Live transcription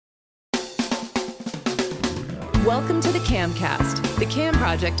Welcome to the CAMcast. The CAM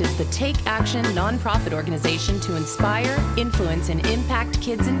Project is the Take Action nonprofit organization to inspire, influence, and impact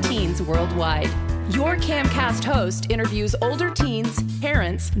kids and teens worldwide. Your CAMcast host interviews older teens,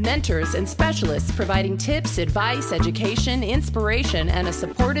 parents, mentors, and specialists providing tips, advice, education, inspiration, and a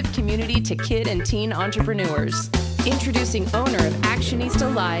supportive community to kid and teen entrepreneurs. Introducing owner of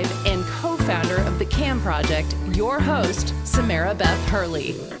Actionista Live and co-founder of the CAM Project, your host, Samara Beth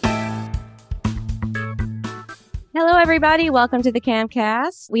Hurley. Hello, everybody. Welcome to the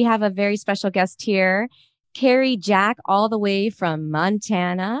CAMcast. We have a very special guest here, Carrie Jack, all the way from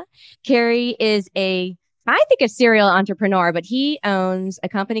Montana. Carrie is a serial entrepreneur, but he owns a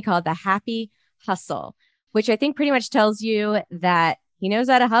company called The Happy Hustle, which I think pretty much tells you that he knows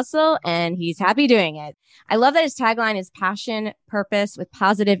how to hustle and he's happy doing it. I love that his tagline is passion, purpose with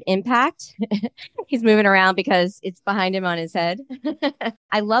positive impact. He's moving around because it's behind him on his head.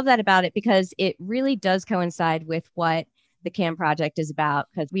 I love that about it because it really does coincide with what the CAM Project is about,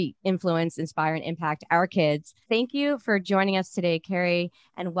 because we influence, inspire, and impact our kids. Thank you for joining us today, Carrie,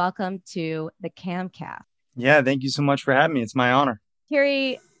 and welcome to the CAMcast. Yeah, thank you so much for having me. It's my honor.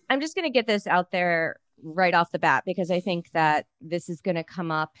 Carrie, I'm just going to get this out there right off the bat, because I think that this is going to come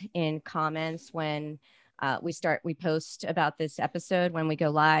up in comments when we post about this episode when we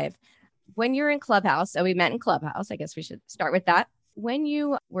go live. When you're in Clubhouse, so we met in Clubhouse, I guess we should start with that. When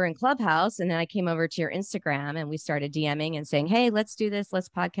you were in Clubhouse and then I came over to your Instagram and we started DMing and saying, hey, let's do this, let's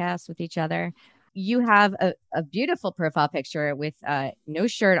podcast with each other. You have a beautiful profile picture with no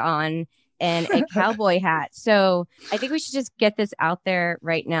shirt on and a cowboy hat. So I think we should just get this out there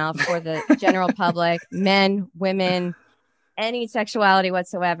right now for the general public, men, women, any sexuality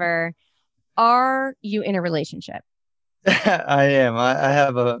whatsoever. Are you in a relationship? I am. I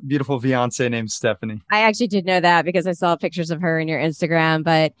have a beautiful fiance named Stephanie. I actually did know that because I saw pictures of her in your Instagram,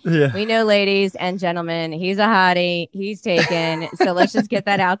 but We know, ladies and gentlemen, he's a hottie. He's taken. So let's just get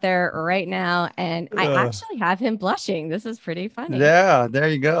that out there right now. And I actually have him blushing. This is pretty funny. Yeah, there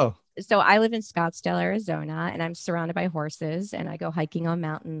you go. So I live in Scottsdale, Arizona, and I'm surrounded by horses and I go hiking on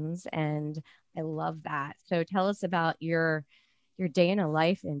mountains and I love that. So tell us about your day in a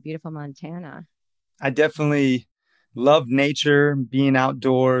life in beautiful Montana. I definitely love nature, being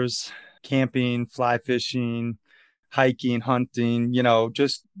outdoors, camping, fly fishing, hiking, hunting,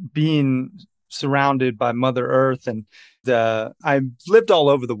 just being surrounded by Mother Earth. And I've lived all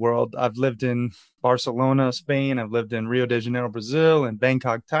over the world. I've lived in Barcelona, Spain. I've lived in Rio de Janeiro, Brazil, and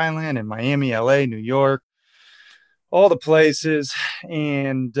Bangkok, Thailand, and Miami, LA, New York, all the places,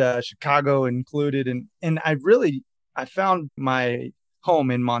 and Chicago included. And I found my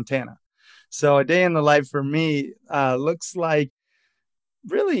home in Montana. So a day in the life for me looks like,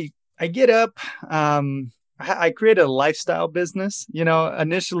 really, I get up, I created a lifestyle business.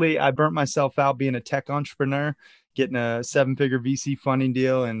 Initially I burnt myself out being a tech entrepreneur, getting a 7-figure VC funding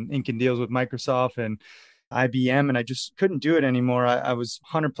deal and inking deals with Microsoft and IBM. And I just couldn't do it anymore. I was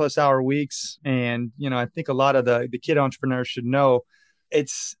 100+ hour weeks. And, I think a lot of the kid entrepreneurs should know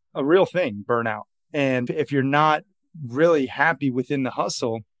it's a real thing, burnout. And if you're not really happy within the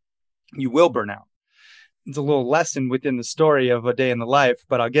hustle, you will burn out. It's a little lesson within the story of a day in the life,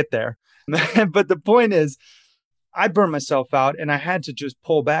 but I'll get there. But the point is, I burned myself out and I had to just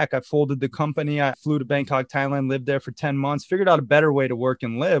pull back. I folded the company. I flew to Bangkok, Thailand, lived there for 10 months, figured out a better way to work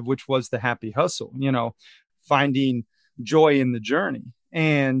and live, which was the happy hustle, finding joy in the journey,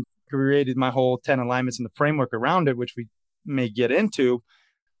 and created my whole 10 alignments and the framework around it, which we may get into.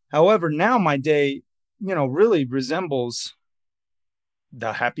 However, now my day, really resembles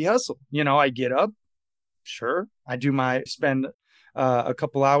the happy hustle. I get up, sure. I spend a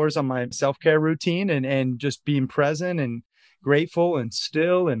couple hours on my self-care routine and just being present and grateful and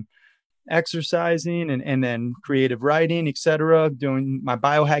still and exercising and then creative writing, etc. Doing my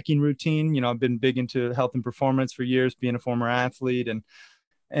biohacking routine. I've been big into health and performance for years, being a former athlete,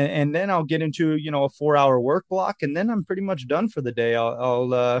 and then I'll get into, a 4-hour work block, and then I'm pretty much done for the day. I'll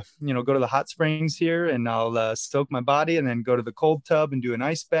go to the hot springs here and I'll soak my body and then go to the cold tub and do an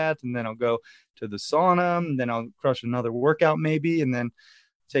ice bath. And then I'll go to the sauna and then I'll crush another workout maybe, and then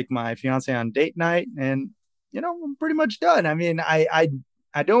take my fiance on date night. And, I'm pretty much done. I mean, I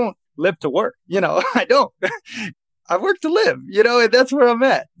don't live to work, I don't. I work to live, and that's where I'm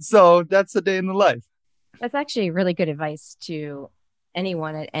at. So that's the day in the life. That's actually really good advice to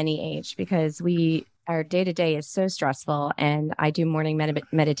anyone at any age, because our day-to-day is so stressful. And I do morning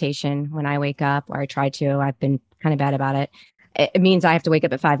meditation when I wake up, or I try to. I've been kind of bad about it. It means I have to wake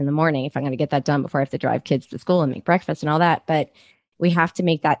up at 5 a.m. if I'm going to get that done before I have to drive kids to school and make breakfast and all that. But we have to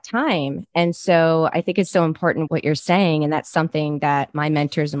make that time. And so I think it's so important what you're saying. And that's something that my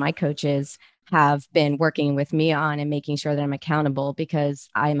mentors and my coaches have been working with me on and making sure that I'm accountable because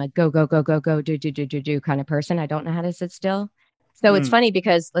I'm a go, go, go, go, go, do kind of person. I don't know how to sit still. So it's funny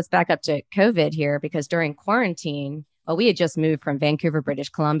because let's back up to COVID here, because during quarantine, well, we had just moved from Vancouver, British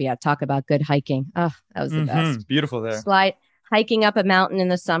Columbia. Talk about good hiking. Oh, that was the best. Beautiful there. Hiking up a mountain in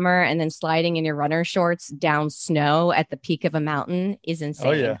the summer and then sliding in your runner shorts down snow at the peak of a mountain is insane.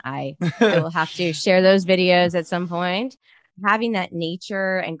 Oh, yeah. I will have to share those videos at some point. Having that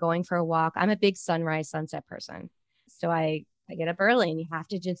nature and going for a walk. I'm a big sunrise, sunset person. So I get up early and you have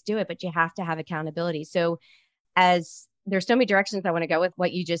to just do it, but you have to have accountability. So as there's so many directions I want to go with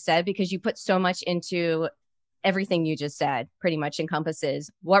what you just said, because you put so much into everything you just said, pretty much encompasses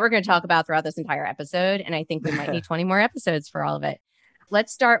what we're going to talk about throughout this entire episode. And I think we might need 20 more episodes for all of it.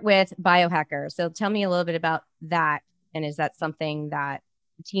 Let's start with biohacker. So tell me a little bit about that. And is that something that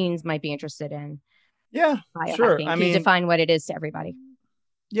teens might be interested in? Yeah, sure. Can you define what it is to everybody?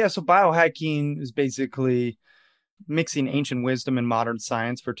 Yeah, so biohacking is basically mixing ancient wisdom and modern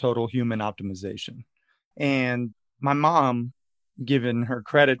science for total human optimization. And my mom, given her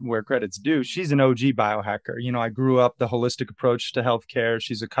credit where credit's due, she's an OG biohacker. You know, I grew up the holistic approach to healthcare.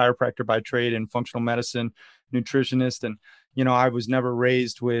 She's a chiropractor by trade and functional medicine nutritionist. And, you know, I was never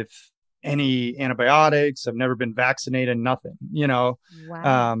raised with any antibiotics. I've never been vaccinated, nothing, you know.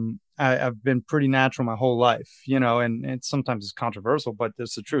 Wow. I've been pretty natural my whole life, you know, and sometimes it's controversial, but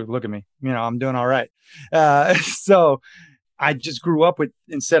that's the truth. Look at me, you know, I'm doing all right. So I just grew up with,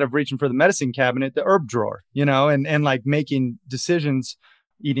 instead of reaching for the medicine cabinet, the herb drawer, you know, and like making decisions,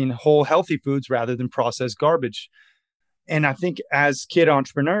 eating whole healthy foods rather than processed garbage. And I think as kid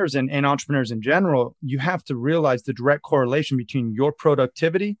entrepreneurs and entrepreneurs in general, you have to realize the direct correlation between your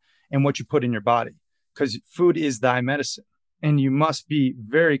productivity and what you put in your body, because food is thy medicine. And you must be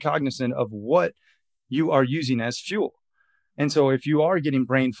very cognizant of what you are using as fuel. And so if you are getting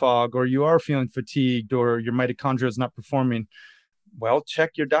brain fog, or you are feeling fatigued, or your mitochondria is not performing, well,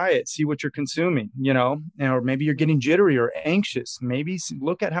 check your diet, see what you're consuming, you know, or maybe you're getting jittery or anxious. Maybe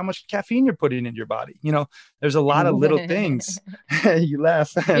look at how much caffeine you're putting in your body. You know, there's a lot of little things. You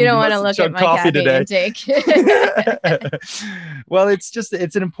laugh. You don't want to look at my caffeine intake. Well,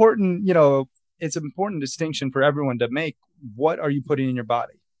 it's an important, you know, it's an important distinction for everyone to make. What are you putting in your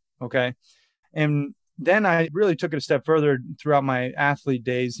body? Okay. And then I really took it a step further throughout my athlete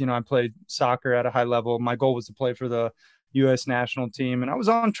days. You know, I played soccer at a high level. My goal was to play for the U.S. national team, and I was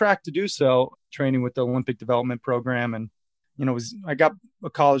on track to do so, training with the Olympic development program. And, you know, I got a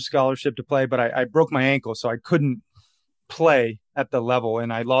college scholarship to play, but I broke my ankle, so I couldn't play at the level,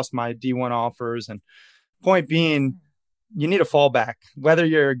 and I lost my D1 offers. And point being, you need a fallback. Whether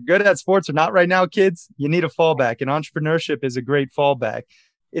you're good at sports or not right now, kids, you need a fallback. And entrepreneurship is a great fallback.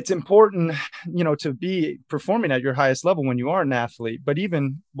 It's important, you know, to be performing at your highest level when you are an athlete, but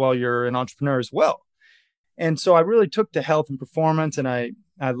even while you're an entrepreneur as well. And so I really took to health and performance, and I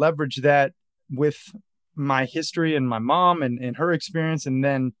leveraged that with my history and my mom and her experience. And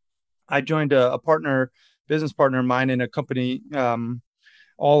then I joined a business partner of mine in a company,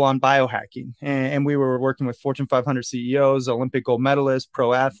 all on biohacking. And we were working with Fortune 500 CEOs, Olympic gold medalists,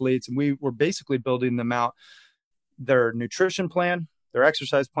 pro athletes, and we were basically building them out their nutrition plan, their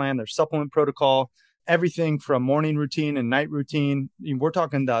exercise plan, their supplement protocol, everything from morning routine and night routine. We're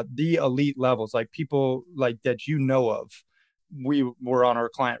talking the elite levels, like people like that, you know, of. We were on our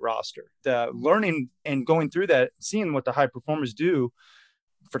client roster, learning and going through that, seeing what the high performers do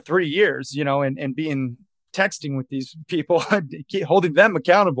for 3 years, you know, and being texting with these people, holding them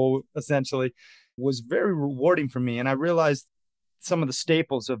accountable, essentially, was very rewarding for me. And I realized some of the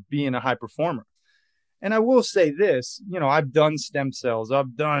staples of being a high performer. And I will say this, you know, I've done stem cells,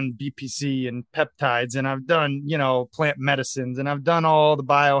 I've done BPC and peptides, and I've done, you know, plant medicines, and I've done all the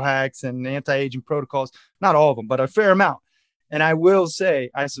biohacks and anti-aging protocols, not all of them, but a fair amount. And I will say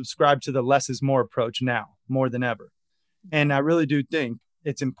I subscribe to the less is more approach now, more than ever. And I really do think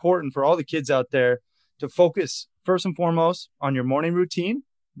it's important for all the kids out there to focus first and foremost on your morning routine,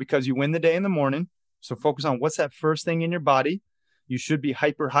 because you win the day in the morning. So focus on what's that first thing in your body. You should be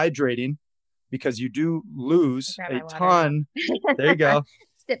hyperhydrating, because you do lose a ton. There you go.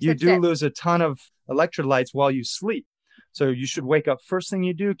 You do lose a ton of electrolytes while you sleep. So you should wake up. First thing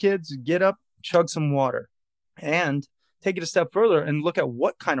you do, kids, get up, chug some water, and take it a step further and look at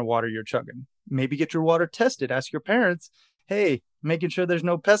what kind of water you're chugging. Maybe get your water tested. Ask your parents, hey, making sure there's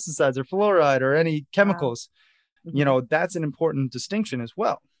no pesticides or fluoride or any chemicals. Wow. You know, that's an important distinction as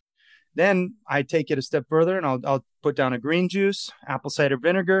well. Then I take it a step further, and I'll put down a green juice, apple cider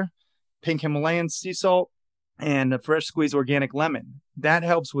vinegar, pink Himalayan sea salt, and a fresh squeezed organic lemon. That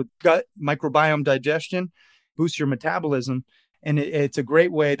helps with gut microbiome digestion, boosts your metabolism, And it's a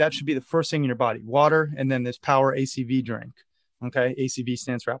great way. That should be the first thing in your body, water, and then this Power ACV drink. Okay. ACV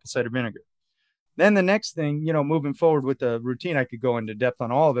stands for apple cider vinegar. Then the next thing, moving forward with the routine, I could go into depth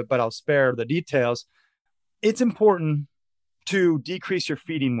on all of it, but I'll spare the details. It's important to decrease your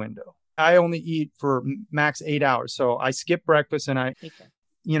feeding window. I only eat for max 8 hours. So I skip breakfast and I,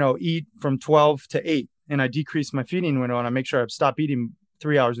 eat from 12 to 8, and I decrease my feeding window, and I make sure I stop eating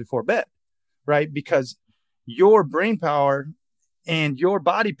 3 hours before bed, right? Because your brain power and your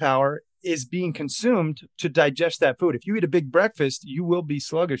body power is being consumed to digest that food. If you eat a big breakfast, you will be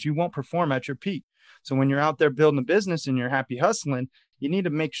sluggish. You won't perform at your peak. So when you're out there building a business and you're happy hustling, you need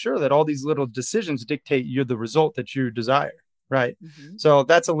to make sure that all these little decisions dictate the result that you desire, right? Mm-hmm. So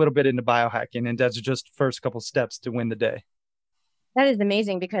that's a little bit into biohacking, and that's just first couple steps to win the day. That is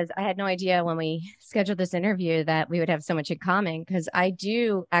amazing, because I had no idea when we scheduled this interview that we would have so much in common, because I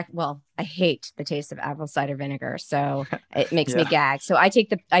hate the taste of apple cider vinegar. So it makes me gag. So I take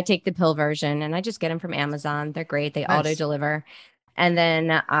the pill version, and I just get them from Amazon. They're great. They auto deliver. And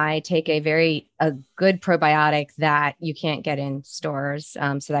then I take a good probiotic that you can't get in stores.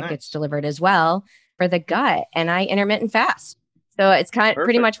 So that gets delivered as well for the gut, and I intermittent fast. So it's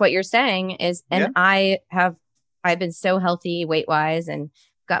pretty much what you're saying is, and I've been so healthy weight wise and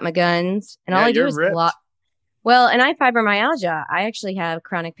got my guns, and all I do is block. Well, and I have fibromyalgia. I actually have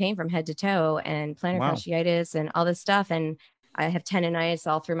chronic pain from head to toe and plantar fasciitis and all this stuff. And I have tendonitis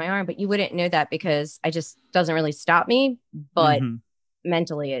all through my arm, but you wouldn't know that because I just doesn't really stop me, but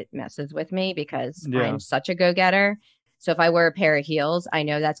mentally it messes with me because I'm such a go-getter. So if I wear a pair of heels, I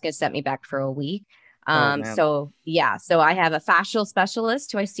know that's going to set me back for a week. So I have a fascial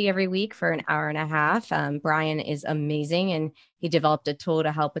specialist who I see every week for an hour and a half. Brian is amazing, and he developed a tool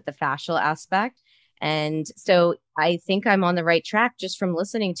to help with the fascial aspect. And so I think I'm on the right track just from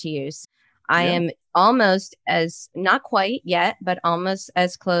listening to you. I am almost not quite yet, but almost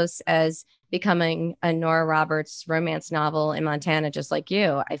as close as becoming a Nora Roberts romance novel in Montana, just like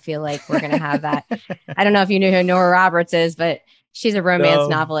you. I feel like we're going to have that. I don't know if you knew who Nora Roberts is, but she's a romance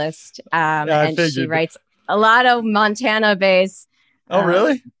novelist, and she writes a lot of Montana-based. Oh,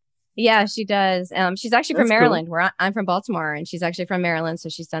 really? Yeah, she does. She's actually from Maryland, where I'm from Baltimore, and she's actually from Maryland. So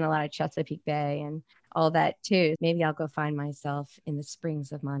she's done a lot of Chesapeake Bay and all that too. Maybe I'll go find myself in the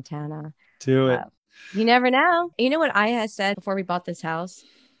springs of Montana. Do it. You never know. You know what I had said before we bought this house?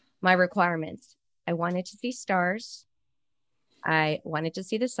 My requirements. I wanted to see stars. I wanted to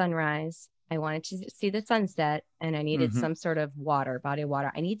see the sunrise. I wanted to see the sunset, and I needed some sort of body of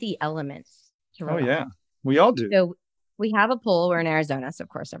water. I need the elements to relax. Oh, yeah. We all do. So we have a pool. We're in Arizona, so of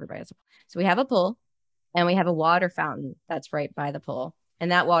course everybody has a pool. So we have a pool, and we have a water fountain that's right by the pool.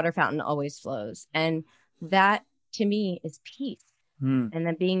 And that water fountain always flows. And that, to me, is peace. And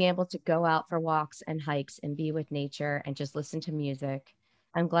then being able to go out for walks and hikes and be with nature and just listen to music.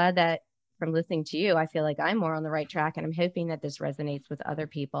 I'm glad that from listening to you, I feel like I'm more on the right track, and I'm hoping that this resonates with other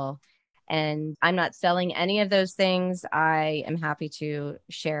people. And I'm not selling any of those things. I am happy to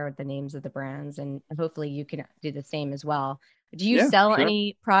share the names of the brands, and hopefully you can do the same as well. Do you sell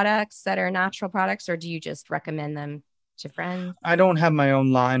any products that are natural products, or do you just recommend them to friends? I don't have my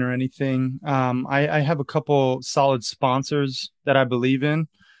own line or anything. I have a couple solid sponsors that I believe in.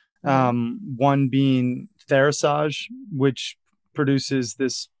 One being Therasage, which produces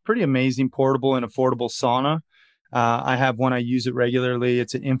this pretty amazing portable and affordable sauna. I have one. I use it regularly.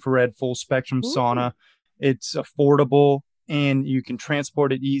 It's an infrared full spectrum sauna. It's affordable, and you can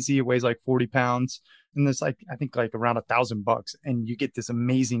transport it easy. It weighs like 40 pounds. And there's I think around $1,000, and you get this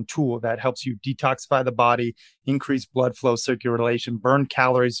amazing tool that helps you detoxify the body, increase blood flow, circulation, burn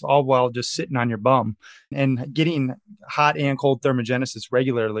calories, all while just sitting on your bum. And getting hot and cold thermogenesis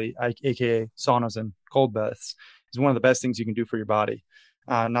regularly, aka saunas and cold baths, is one of the best things you can do for your body.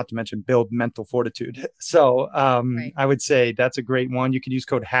 Not to mention build mental fortitude. So I would say that's a great one. You can use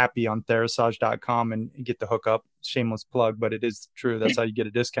code HAPPY on Therasage.com and get the hookup. Shameless plug, but it is true. That's how you get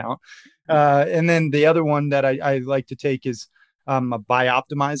a discount. And then the other one that I like to take is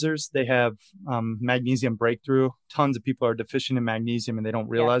Bioptimizers. They have Magnesium Breakthrough. Tons of people are deficient in magnesium and they don't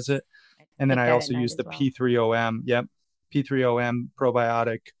realize it. And then I also use the P3OM. Yep. P3OM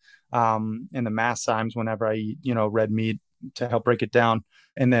probiotic and the Masszymes whenever I eat, red meat, to help break it down.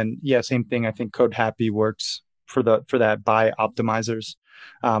 And then, same thing. I think code HAPPY works for that Bioptimizers.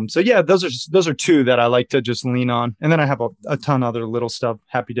 Those are two that I like to just lean on. And then I have a ton of other little stuff.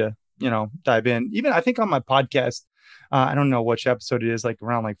 Happy to, dive in. Even I think on my podcast, I don't know which episode it is, like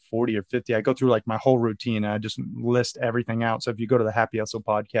around 40 or 50. I go through my whole routine and I just list everything out. So if you go to the Happy Hustle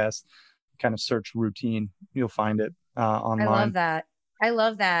podcast, kind of search routine, you'll find it online. I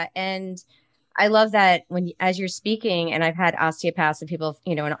love that. And I love that as you're speaking, and I've had osteopaths and people,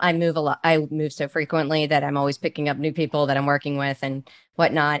 and I move a lot. I move so frequently that I'm always picking up new people that I'm working with and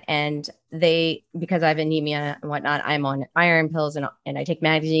whatnot. And because I have anemia and whatnot, I'm on iron pills and I take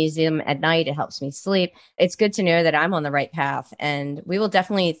magnesium at night. It helps me sleep. It's good to know that I'm on the right path. And we will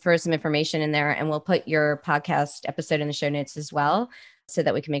definitely throw some information in there, and we'll put your podcast episode in the show notes as well, so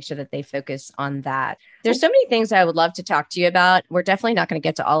that we can make sure that they focus on that. There's so many things I would love to talk to you about. We're definitely not going to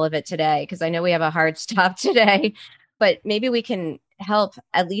get to all of it today because I know we have a hard stop today, but maybe we can help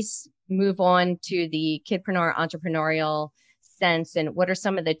at least move on to the kidpreneur entrepreneurial sense. And what are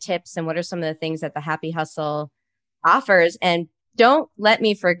some of the tips and what are some of the things that the Happy Hustle offers? And don't let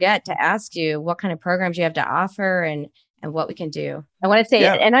me forget to ask you what kind of programs you have to offer and what we can do. I want to say,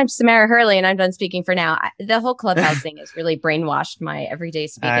 and I'm Samara Hurley, and I'm done speaking for now. The whole Clubhouse thing has really brainwashed my everyday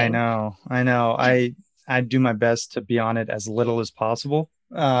speaking. I know. I do my best to be on it as little as possible.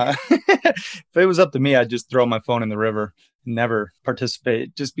 If it was up to me, I'd just throw my phone in the river, never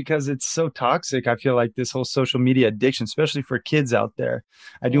participate, just because it's so toxic. I feel like this whole social media addiction, especially for kids out there.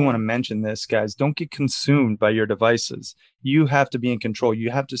 I do want to mention this, guys. Don't get consumed by your devices. You have to be in control. You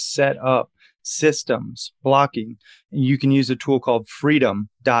have to set up systems blocking. You can use a tool called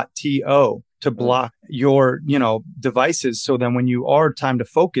freedom.to to block your, devices. So then when you are time to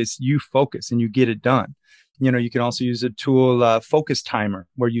focus, you focus and you get it done. You can also use a tool, focus timer,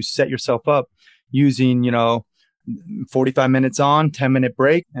 where you set yourself up using, 45 minutes on, 10-minute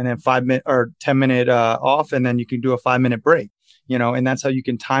break, and then 5 minute or 10-minute off. And then you can do a 5-minute break, and that's how you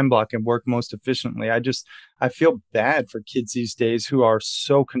can time block and work most efficiently. I feel bad for kids these days who are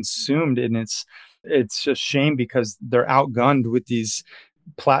so consumed, and it's just shame because they're outgunned with these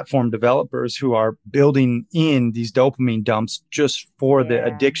platform developers who are building in these dopamine dumps just for the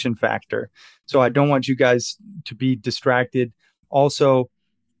addiction factor. So I don't want you guys to be distracted. Also,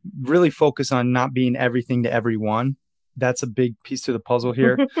 really focus on not being everything to everyone. That's a big piece to the puzzle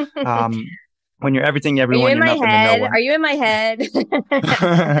here. When you're everything to everyone, you're nothing to no one. Are you in my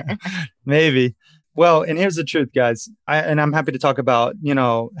head? Maybe. Well, and here's the truth, guys. I'm happy to talk about,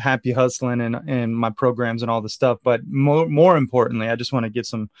 happy hustling and my programs and all the stuff. But more importantly, I just want to give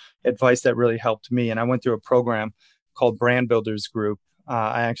some advice that really helped me. And I went through a program called Brand Builders Group.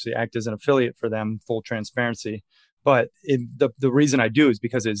 I actually act as an affiliate for them, full transparency. But the reason I do is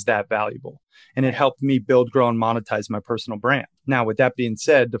because it's that valuable. And it helped me build, grow, and monetize my personal brand. Now, with that being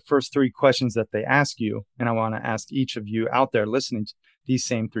said, the first 3 questions that they ask you, and I want to ask each of you out there listening to these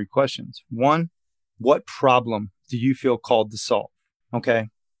same 3 questions. 1, what problem do you feel called to solve? Okay.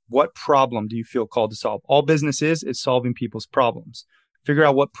 What problem do you feel called to solve? All business is solving people's problems. Figure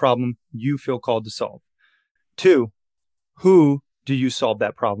out what problem you feel called to solve. 2, who do you solve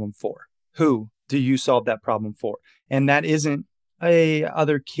that problem for? Who do you solve that problem for? And that isn't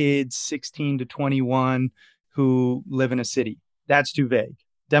other kids 16 to 21 who live in a city. That's too vague.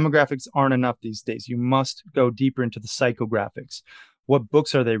 Demographics aren't enough these days. You must go deeper into the psychographics. What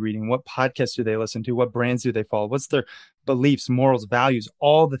books are they reading? What podcasts do they listen to? What brands do they follow? What's their beliefs, morals, values,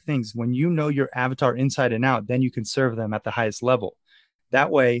 all the things. When you know your avatar inside and out, then you can serve them at the highest level. That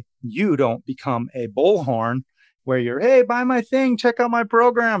way, you don't become a bullhorn where you're, hey, buy my thing, check out my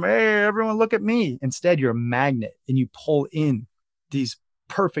program. Hey, everyone look at me. Instead, you're a magnet and you pull in these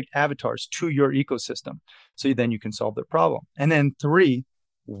perfect avatars to your ecosystem. So then you can solve their problem. And then 3,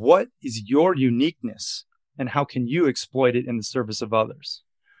 what is your uniqueness and how can you exploit it in the service of others?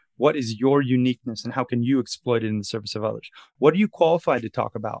 What is your uniqueness and how can you exploit it in the service of others? What are you qualified to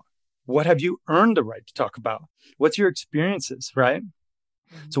talk about? What have you earned the right to talk about? What's your experiences, right?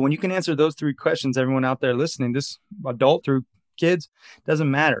 So when you can answer those 3 questions, everyone out there listening, this adult through kids, doesn't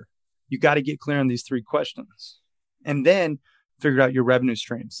matter. You got to get clear on these 3 questions and then figure out your revenue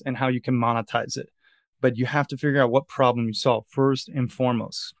streams and how you can monetize it. But you have to figure out what problem you solve first and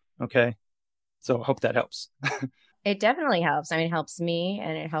foremost. Okay. So I hope that helps. It definitely helps. I mean, it helps me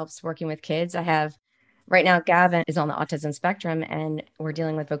and it helps working with kids. I have right now, Gavin is on the autism spectrum and we're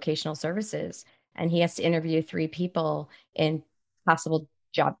dealing with vocational services and he has to interview 3 people in possible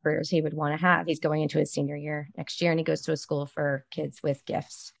job careers he would want to have. He's going into his senior year next year and he goes to a school for kids with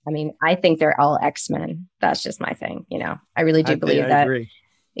gifts. I mean, I think they're all X-Men. That's just my thing. I really do believe that. Agree.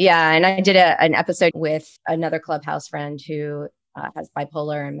 Yeah. And I did an episode with another Clubhouse friend who has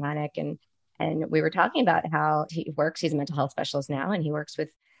bipolar and manic. And we were talking about how he works. He's a mental health specialist now, and he works with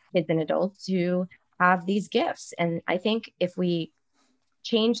kids and adults who have these gifts. And I think if we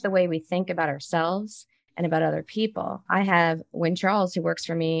change the way we think about ourselves and about other people. I have Wynn Charles, who works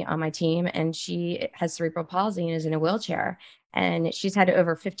for me on my team, and she has cerebral palsy and is in a wheelchair. And she's had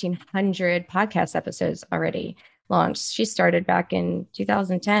over 1,500 podcast episodes already launched. She started back in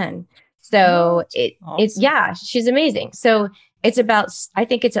 2010. So Awesome. yeah, she's amazing. So I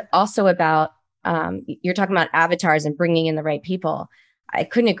think it's also about, you're talking about avatars and bringing in the right people. I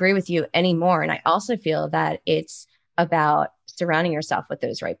couldn't agree with you anymore. And I also feel that it's about surrounding yourself with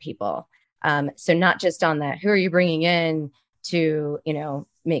those right people. So not just on the, who are you bringing in to,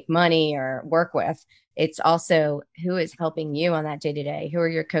 make money or work with? It's also who is helping you on that day to day. Who are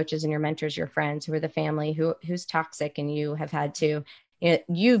your coaches and your mentors, your friends? Who are the family? Who's toxic and you have had to,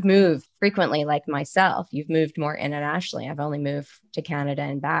 you've moved frequently, like myself. You've moved more internationally. I've only moved to Canada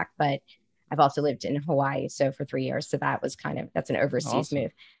and back, but I've also lived in Hawaii. So for 3 years. So that's an overseas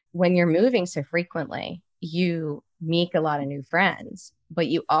move. When you're moving so frequently, you make a lot of new friends, but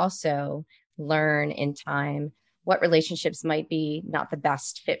you also learn in time what relationships might be not the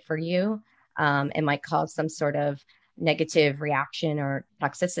best fit for you. It might cause some sort of negative reaction or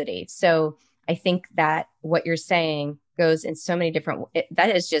toxicity. So I think that what you're saying goes in so many different,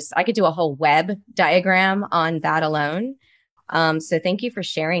 that is just, I could do a whole web diagram on that alone. So thank you for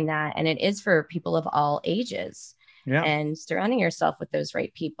sharing that. And it is for people of all ages, and surrounding yourself with those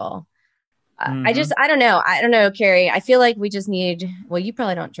right people. I don't know, Carrie. I feel like we just need, well, you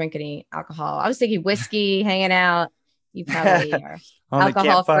probably don't drink any alcohol. I was thinking whiskey, hanging out. You probably are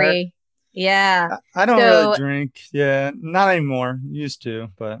alcohol free. Yeah. I don't really drink. Yeah. Not anymore. Used to,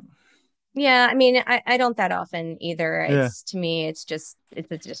 but. Yeah. I mean, I don't that often either. To me, it's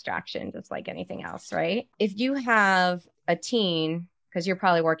a distraction, just like anything else, right? If you have a teen, because you're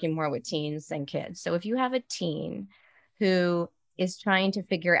probably working more with teens than kids. So if you have a teen who is trying to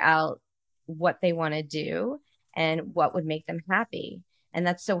figure out what they want to do and what would make them happy. And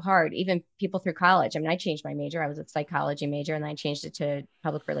that's so hard. Even people through college. I mean, I changed my major. I was a psychology major and then I changed it to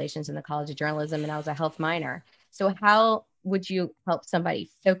public relations in the College of Journalism, and I was a health minor. So how would you help somebody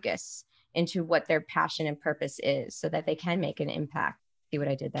focus into what their passion and purpose is so that they can make an impact? See what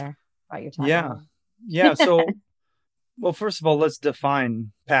I did there about your time? Yeah. So, well, first of all, let's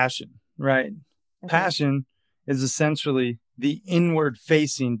define passion, right? Okay. Passion is essentially the inward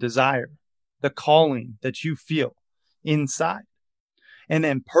facing desire, the calling that you feel inside. And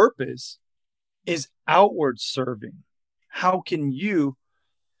then purpose is outward serving. How can you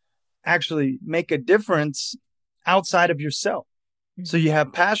actually make a difference outside of yourself? So you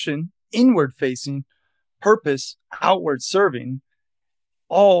have passion, inward facing, purpose, outward serving,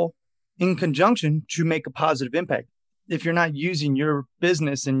 all in conjunction to make a positive impact. If you're not using your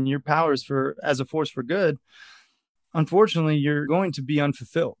business and your powers as a force for good, unfortunately, you're going to be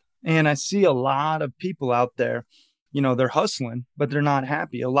unfulfilled. And I see a lot of people out there, they're hustling, but they're not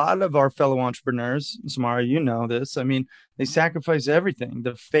happy. A lot of our fellow entrepreneurs, Samara, you know this. I mean, they sacrifice everything,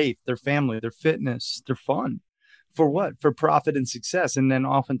 their faith, their family, their fitness, their fun. For what? For profit and success. And then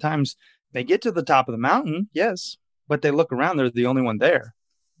oftentimes they get to the top of the mountain, yes, but they look around, they're the only one there.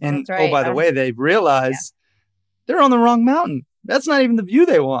 And right. Oh, by the way, they realize they're on the wrong mountain. That's not even the view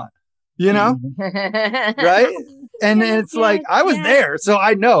they want, right? And it's like, I was there, so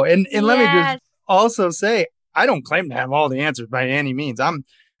I know. And let me just also say, I don't claim to have all the answers by any means. I'm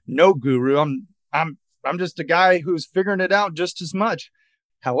no guru. I'm just a guy who's figuring it out just as much.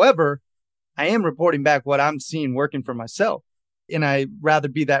 However, I am reporting back what I'm seeing working for myself. And I'd rather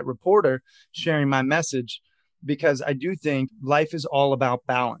be that reporter sharing my message, because I do think life is all about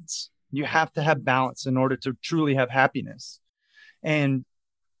balance. You have to have balance in order to truly have happiness. And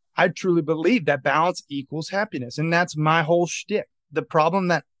I truly believe that balance equals happiness. And that's my whole shtick. The problem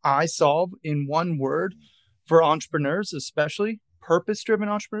that I solve in one word for entrepreneurs, especially purpose-driven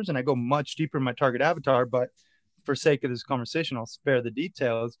entrepreneurs, and I go much deeper in my target avatar, but for sake of this conversation, I'll spare the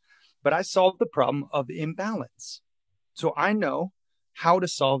details. But I solve the problem of imbalance. So I know how to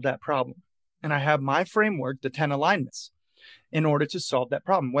solve that problem. And I have my framework, the 10 alignments, in order to solve that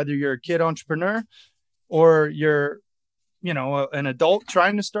problem. Whether you're a kid entrepreneur or you're an adult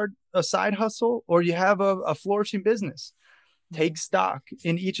trying to start a side hustle, or you have a flourishing business, take stock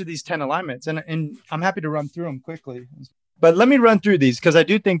in each of these 10 alignments. And I'm happy to run through them quickly. But let me run through these because I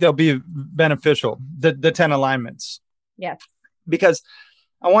do think they'll be beneficial, the 10 alignments. Yes. Because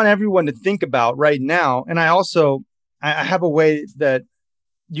I want everyone to think about right now. And I have a way that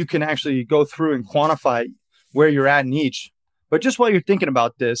you can actually go through and quantify where you're at in each. But just while you're thinking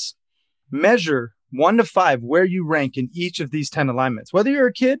about this, measure 1 to 5 where you rank in each of these 10 alignments, whether you're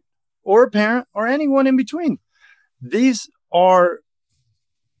a kid or a parent or anyone in between. These are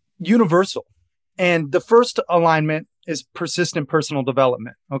universal. And the first alignment is persistent personal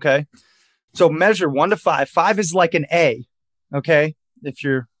development. Okay. So measure 1 to 5. 5 is like an A. Okay. If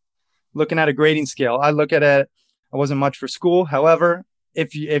you're looking at a grading scale, I look at it. I wasn't much for school. However,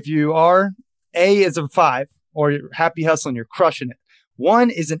 if you are, A is a 5, or you're happy hustling, you're crushing it. 1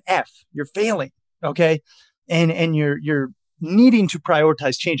 is an F. You're failing. Okay. And you're needing to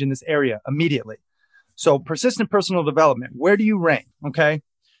prioritize change in this area immediately. So persistent personal development, where do you rank? Okay.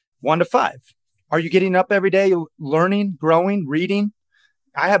 1 to 5. Are you getting up every day, learning, growing, reading?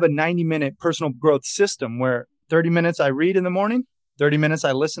 I have a 90-minute personal growth system where 30 minutes I read in the morning, 30 minutes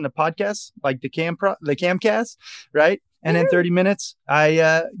I listen to podcasts like the Camcast, right? And then 30 minutes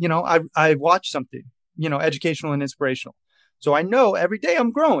I watch something, educational and inspirational. So I know every day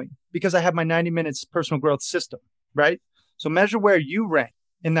I'm growing because I have my 90 minutes personal growth system, right? So measure where you rank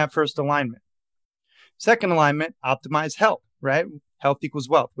in that first alignment. Second alignment, optimize health, right? Health equals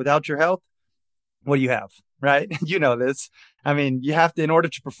wealth. Without your health, what do you have, right? You know this. I mean, you have to, in order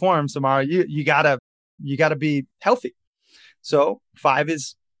to perform, Samara, you gotta be healthy. So 5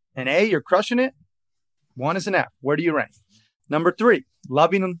 is an A, you're crushing it. 1 is an F. Where do you rank? Number 3,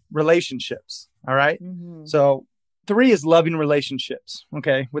 loving relationships. All right. Mm-hmm. So 3 is loving relationships.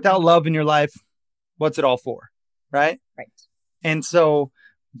 Okay. Without love in your life, what's it all for? Right. Right. And so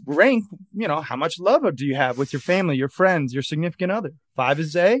rank, how much love do you have with your family, your friends, your significant other? 5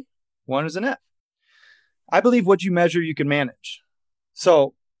 is A, 1 is an F. I believe what you measure, you can manage.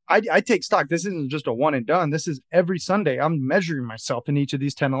 So I take stock. This isn't just a one and done. This is every Sunday. I'm measuring myself in each of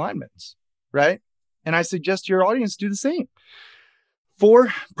these 10 alignments, right? And I suggest your audience do the same.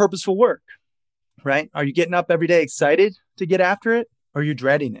 4, purposeful work, right? Are you getting up every day excited to get after it, or are you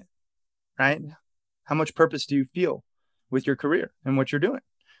dreading it, right? How much purpose do you feel with your career and what you're doing?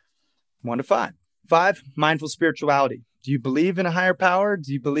 1 to 5. 5, mindful spirituality. Do you believe in a higher power?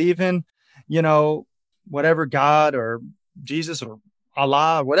 Do you believe in, whatever God or Jesus or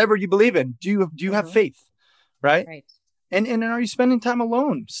Allah, whatever you believe in? Do you have faith, right? Right. And are you spending time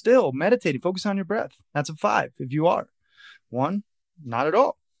alone, still meditating, focus on your breath? That's a 5 if you are. 1, not at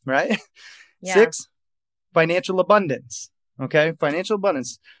all, right? Yeah. 6, financial abundance. Okay, financial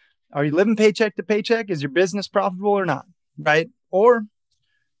abundance. Are you living paycheck to paycheck? Is your business profitable or not, right? Or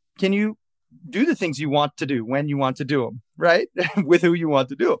can you do the things you want to do when you want to do them, right? With who you want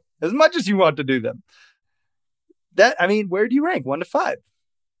to do them, as much as you want to do them. Where do you rank? 1 to 5?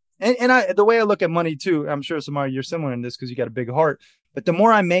 And the way I look at money too, I'm sure Samara, you're similar in this because you got a big heart, but the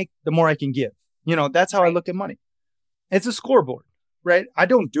more I make, the more I can give. That's how I look at money. It's a scoreboard, right? I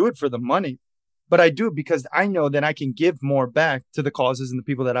don't do it for the money, but I do it because I know that I can give more back to the causes and the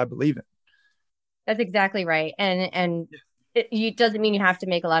people that I believe in. That's exactly right. And it doesn't mean you have to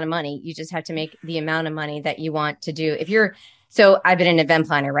make a lot of money. You just have to make the amount of money that you want to do. So I've been an event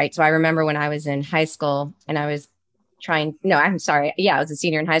planner, right? So I remember when I was in high school and I was I was a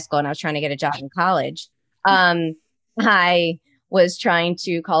senior in high school and I was trying to get a job in college. I was trying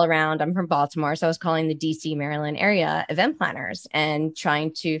to call around. I'm from Baltimore. So I was calling the DC, Maryland area event planners and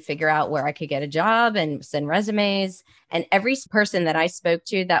trying to figure out where I could get a job and send resumes. And every person that I spoke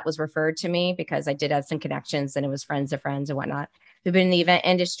to that was referred to me, because I did have some connections and it was friends of friends and whatnot, who've been in the event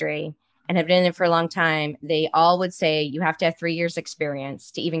industry and have been in it for a long time, they all would say you have to have 3 years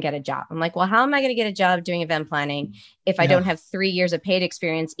experience to even get a job. I'm like, well, how am I going to get a job doing event planning if I don't have 3 years of paid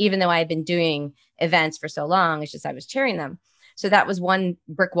experience, even though I've been doing events for so long? It's just I was chairing them. So that was one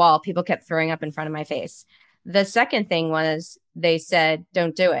brick wall people kept throwing up in front of my face. The second thing was they said,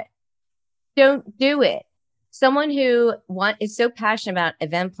 don't do it. Don't do it. Someone who is so passionate about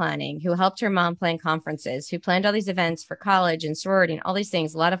event planning, who helped her mom plan conferences, who planned all these events for college and sorority and all these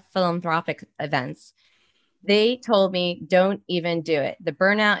things, a lot of philanthropic events. They told me, don't even do it. The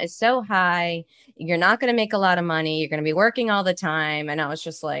burnout is so high. You're not going to make a lot of money. You're going to be working all the time. And I was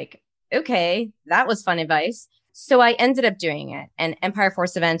just like, okay, that was fun advice. So I ended up doing it, and Empire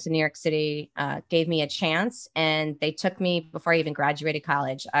Force Events in New York City gave me a chance, and they took me before I even graduated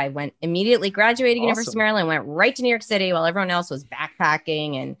college. I went immediately, graduated University of Maryland, went right to New York City while everyone else was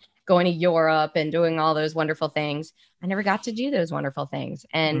backpacking and going to Europe and doing all those wonderful things. I never got to do those wonderful things.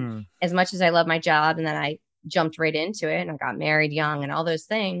 And as much as I love my job, and then I jumped right into it and I got married young and all those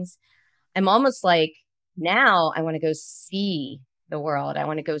things, I'm almost like, now I want to go see the world. I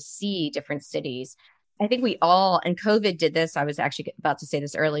want to go see different cities. I think we all, and COVID did this. I was actually about to say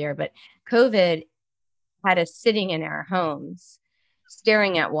this earlier, but COVID had us sitting in our homes,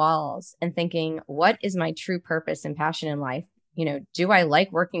 staring at walls and thinking, what is my true purpose and passion in life? Do I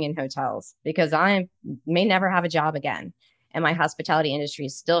like working in hotels? Because I may never have a job again. And my hospitality industry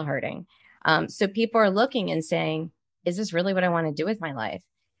is still hurting. So people are looking and saying, is this really what I want to do with my life?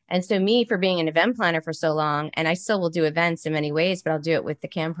 And so me, for being an event planner for so long, and I still will do events in many ways, but I'll do it with the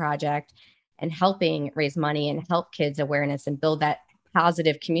CAM project and helping raise money and help kids awareness and build that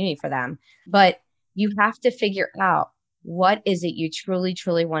positive community for them. But you have to figure out, what is it you truly,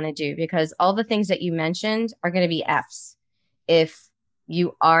 truly want to do? Because all the things that you mentioned are going to be F's if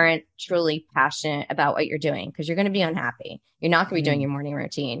you aren't truly passionate about what you're doing, because you're going to be unhappy. You're not going to be doing your morning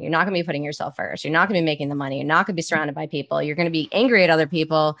routine. You're not going to be putting yourself first. You're not going to be making the money. You're not going to be surrounded by people. You're going to be angry at other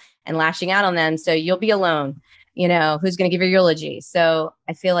people and lashing out on them. So you'll be alone. Who's going to give your eulogy? So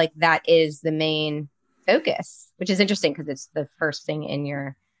I feel like that is the main focus, which is interesting because it's the first thing in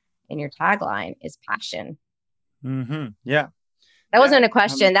your tagline is passion. Mm-hmm. Yeah. That wasn't a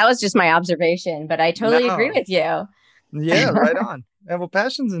question. That was just my observation, but I totally agree with you. Yeah, right on. And well,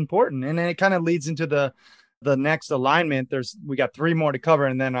 passion's important. And then it kind of leads into the next alignment. We got 3 more to cover,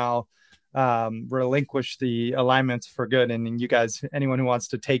 and then I'll relinquish the alignments for good. And you guys, anyone who wants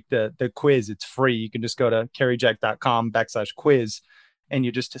to take the quiz, it's free. You can just go to carriejack.com/quiz, and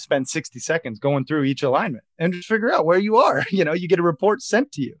you just spend 60 seconds going through each alignment and just figure out where you are. You get a report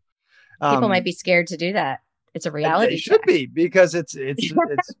sent to you. People might be scared to do that. It's a reality check. Should be, because it's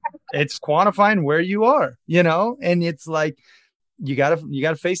quantifying where you are, and it's like, you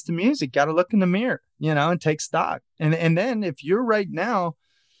gotta face the music, gotta look in the mirror, and take stock. And then if you're right now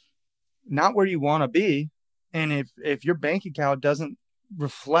not where you want to be, and if your bank account doesn't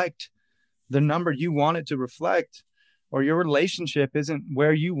reflect the number you want it to reflect, or your relationship isn't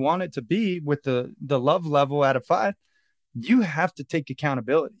where you want it to be with the love level out of 5, you have to take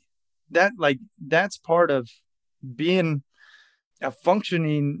accountability. That's part of being a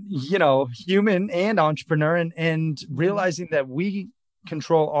functioning, human and entrepreneur, and realizing that we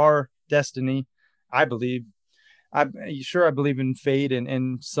control our destiny. I believe. I believe in fate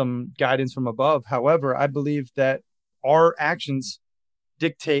and some guidance from above. However, I believe that our actions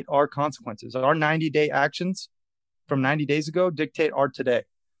dictate our consequences. Our 90-day actions from 90 days ago dictate our today.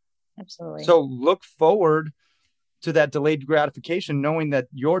 Absolutely. So look forward to that delayed gratification, knowing that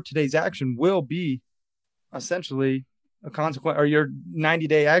your today's action will be essentially a consequence, or your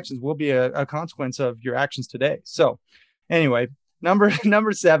 90-day actions will be a consequence of your actions today. So anyway, number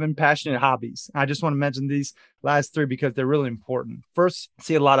 7, passionate hobbies. I just want to mention these last 3 because they're really important. First, I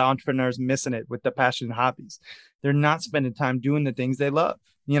see a lot of entrepreneurs missing it with the passionate hobbies. They're not spending time doing the things they love.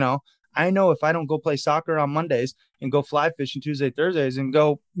 I know if I don't go play soccer on Mondays and go fly fishing Tuesday, Thursdays, and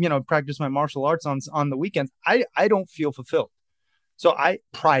go, practice my martial arts on the weekends, I don't feel fulfilled. So I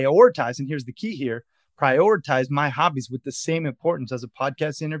prioritize, and here's the key here, prioritize my hobbies with the same importance as a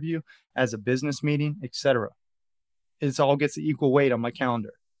podcast interview, as a business meeting, etc. It all gets the equal weight on my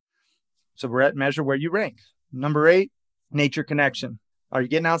calendar. So measure where you rank. Number 8, nature connection. Are you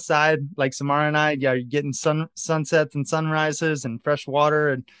getting outside like Samara and I? Yeah, are you getting sunsets and sunrises and fresh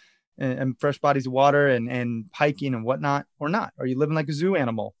water and fresh bodies of water and hiking and whatnot, or not? Are you living like a zoo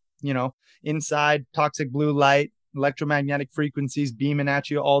animal? Inside, toxic blue light, electromagnetic frequencies beaming at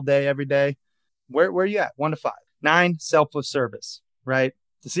you all day, every day. Where are you at? 1 to 5. 9, selfless service, right?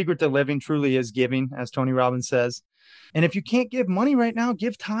 The secret to living truly is giving, as Tony Robbins says. And if you can't give money right now,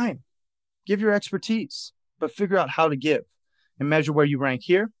 give time, give your expertise, but figure out how to give and measure where you rank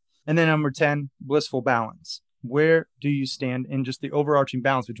here. And then number 10, blissful balance. Where do you stand in just the overarching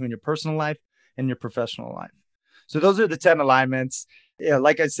balance between your personal life and your professional life? So those are the 10 alignments. Yeah,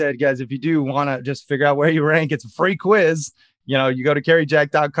 like I said, guys, if you do want to just figure out where you rank, it's a free quiz. You go to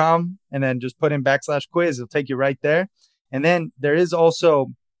carriejack.com and then just put in /quiz. It'll take you right there. And then there is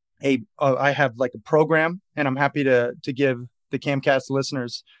also I have like a program, and I'm happy to give the Camcast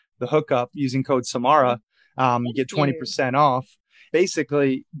listeners the hookup using code Samara. You get 20% off.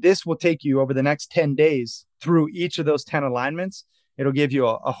 Basically, this will take you over the next 10 days through each of those 10 alignments. It'll give you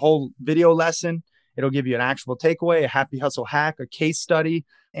a whole video lesson. It'll give you an actual takeaway, a happy hustle hack, a case study.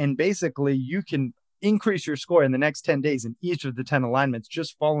 And basically, you can increase your score in the next 10 days in each of the 10 alignments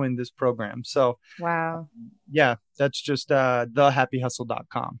just following this program. So, wow. Yeah, that's just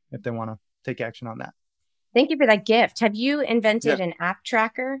thehappyhustle.com if they want to take action on that. Thank you for that gift. Have you invented an app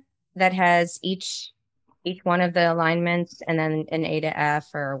tracker that has each one of the alignments and then an A to F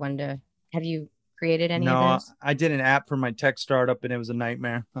or 1 to... Have you created any of those? No, I did an app for my tech startup and it was a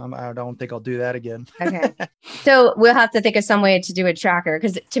nightmare. I don't think I'll do that again. Okay. So we'll have to think of some way to do a tracker,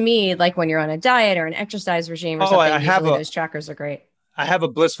 because to me, like when you're on a diet or an exercise regime or something, those trackers are great. I have a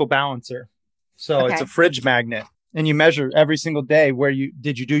blissful balancer. So It's a fridge magnet, and you measure every single day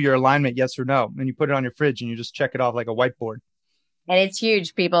did you do your alignment, yes or no? And you put it on your fridge and you just check it off like a whiteboard. And it's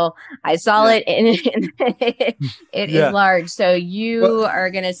huge, people. I saw it, and it is large. So you are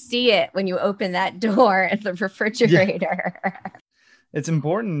going to see it when you open that door at the refrigerator. Yeah. It's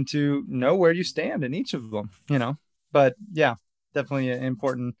important to know where you stand in each of them, But yeah, definitely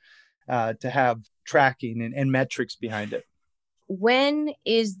important to have tracking and metrics behind it. When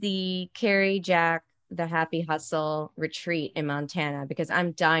is the Carrie Jack the Happy Hustle retreat in Montana because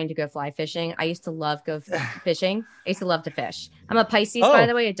I'm dying to go fly fishing. I used to love fishing. I used to love to fish. I'm a Pisces, by Oh,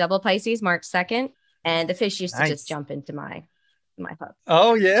 the way, a double Pisces, March 2nd. And the fish used to just nice. jump into my hook.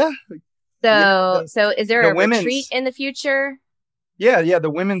 Oh, yeah. Yeah. So is there The a retreat women's, in the future? yeah. The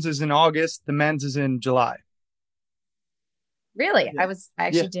women's is in August. The men's is in July. Really? Yeah. I Yeah.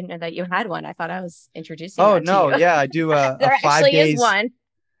 actually didn't know that you had one. I thought I was introducing Oh, that to no. you. Yeah. I do a There five actually is days. one.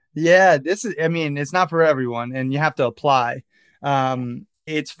 Yeah. I mean, it's not for everyone and you have to apply.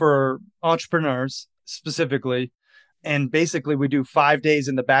 It's for entrepreneurs specifically. And basically, we do 5 days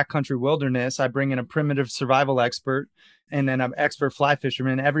in the backcountry wilderness. I bring in a primitive survival expert and then an expert fly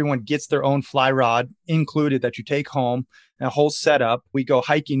fisherman. Everyone gets their own fly rod included that you take home, a whole setup. We go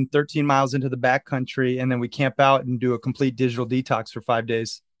hiking 13 miles into the backcountry and then we camp out and do a complete digital detox for 5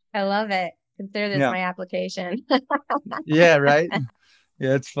 days. I love it. Consider this Yeah. my application. Yeah. Right.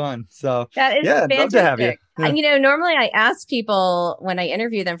 Yeah. It's fun. So, That is yeah, I'd love to have you. fantastic. Yeah. Normally I ask people when I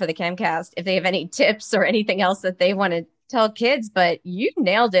interview them for the Camcast if they have any tips or anything else that they want to tell kids, but you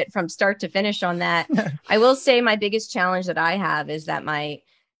nailed it from start to finish on that. I will say my biggest challenge that I have is that my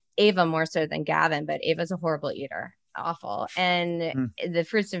Ava more so than Gavin, but Ava's a horrible eater. Awful. And the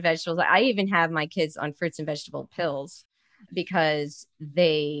fruits and vegetables, I even have my kids on fruits and vegetable pills because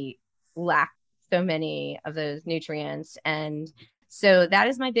they lack so many of those nutrients. And so that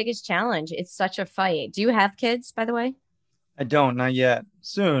is my biggest challenge. It's such a fight. Do you have kids, by the way? I don't, not yet.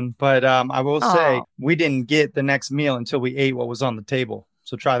 Soon, but I will say Oh, we didn't get the next meal until we ate what was on the table.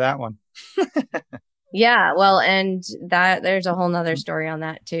 So try that one. yeah. Well, and that there's a whole nother story on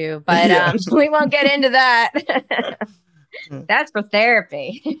that too, but Yeah. we won't get into that. That's for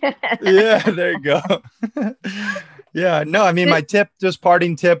therapy. Yeah, there you go. Yeah, no, I mean, my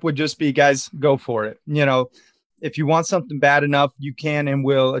parting tip would just be, guys, go for it. If you want something bad enough, you can and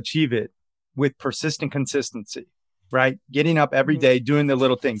will achieve it with persistent consistency, right? Getting up every day, doing the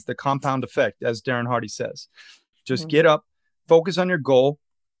little things, the compound effect, as Darren Hardy says. Just get up, focus on your goal,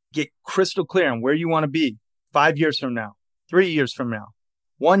 get crystal clear on where you want to be 5 years from now, 3 years from now,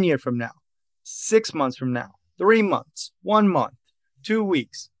 1 year from now, 6 months from now, 3 months, 1 month, 2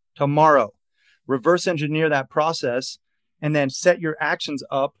 weeks, tomorrow. Reverse engineer that process and then set your actions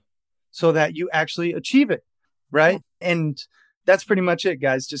up so that you actually achieve it. Right. And that's pretty much it,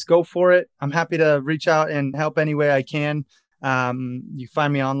 guys. Just go for it. I'm happy to reach out and help any way I can. You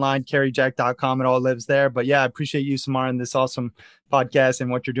find me online, carriejack.com. It all lives there. But yeah, I appreciate you, Samara, and this awesome podcast and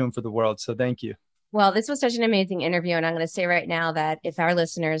what you're doing for the world. So thank you. Well, this was such an amazing interview. And I'm going to say right now that if our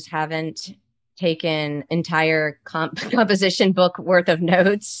listeners haven't taken entire composition book worth of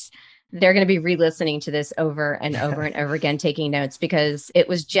notes, they're going to be re-listening to this over and over and over again, taking notes, because it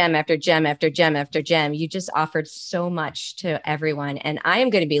was gem after gem after gem after gem. You just offered so much to everyone. And I am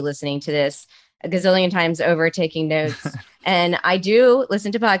going to be listening to this a gazillion times over, taking notes. And I do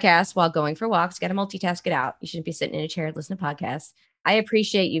listen to podcasts while going for walks. Got to multitask it out. You shouldn't be sitting in a chair and listening to podcasts. I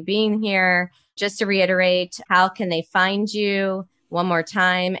appreciate you being here. Just to reiterate, how can they find you one more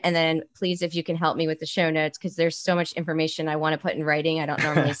time? And then please, if you can help me with the show notes, because there's so much information I want to put in writing. I don't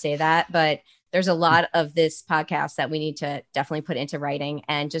normally say that, but there's a lot of this podcast that we need to definitely put into writing.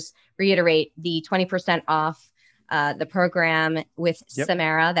 And just reiterate the 20% off the program with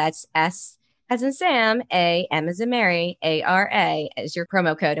Samara. That's S as in Sam, A, M as in Mary, ARA as your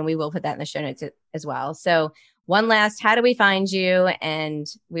promo code. And we will put that in the show notes as well. So one last, how do we find you? And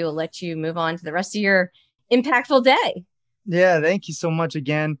we will let you move on to the rest of your impactful day. Yeah, thank you so much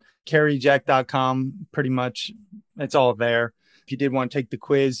again. carriejack.com, pretty much it's all there. If you did want to take the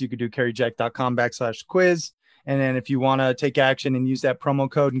quiz, you could do carriejack.com/quiz. And then if you want to take action and use that promo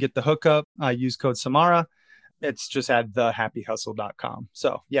code and get the hookup, use code Samara. It's just at thehappyhustle.com.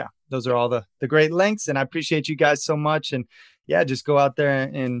 So yeah, those are all the great links. And I appreciate you guys so much. And yeah, just go out there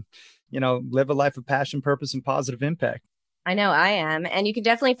and, live a life of passion, purpose, and positive impact. I know I am. And you can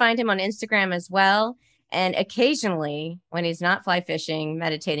definitely find him on Instagram as well. And occasionally, when he's not fly fishing,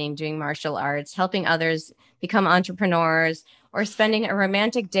 meditating, doing martial arts, helping others become entrepreneurs, or spending a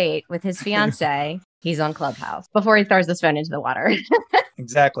romantic date with his fiance, he's on Clubhouse before he throws his phone into the water.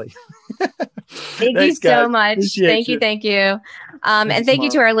 Exactly. Thank you so much. Thank you. And thank you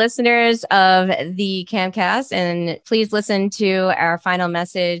to our listeners of the Camcast. And please listen to our final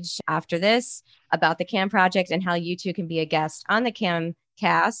message after this about the Cam Project and how you too can be a guest on the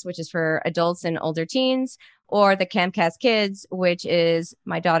Camcast, which is for adults and older teens, or the Camcast Kids, which is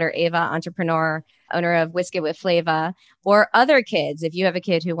my daughter, Ava, entrepreneur, owner of Whiskey with Flava, or other kids. If you have a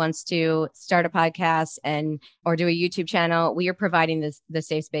kid who wants to start a podcast or do a YouTube channel, we are providing the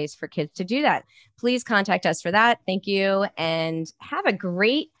safe space for kids to do that. Please contact us for that. Thank you. And have a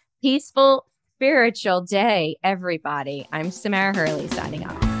great, peaceful, spiritual day, everybody. I'm Samara Hurley signing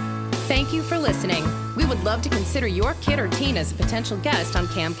off. Thank you for listening. We would love to consider your kid or teen as a potential guest on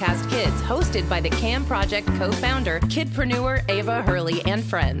Camcast Kids, hosted by the CAM Project co-founder, kidpreneur Ava Hurley and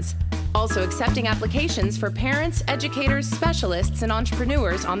friends. Also accepting applications for parents, educators, specialists, and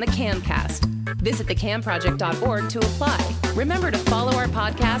entrepreneurs on the Camcast. Visit thecamproject.org to apply. Remember to follow our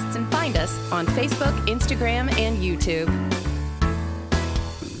podcasts and find us on Facebook, Instagram, and YouTube.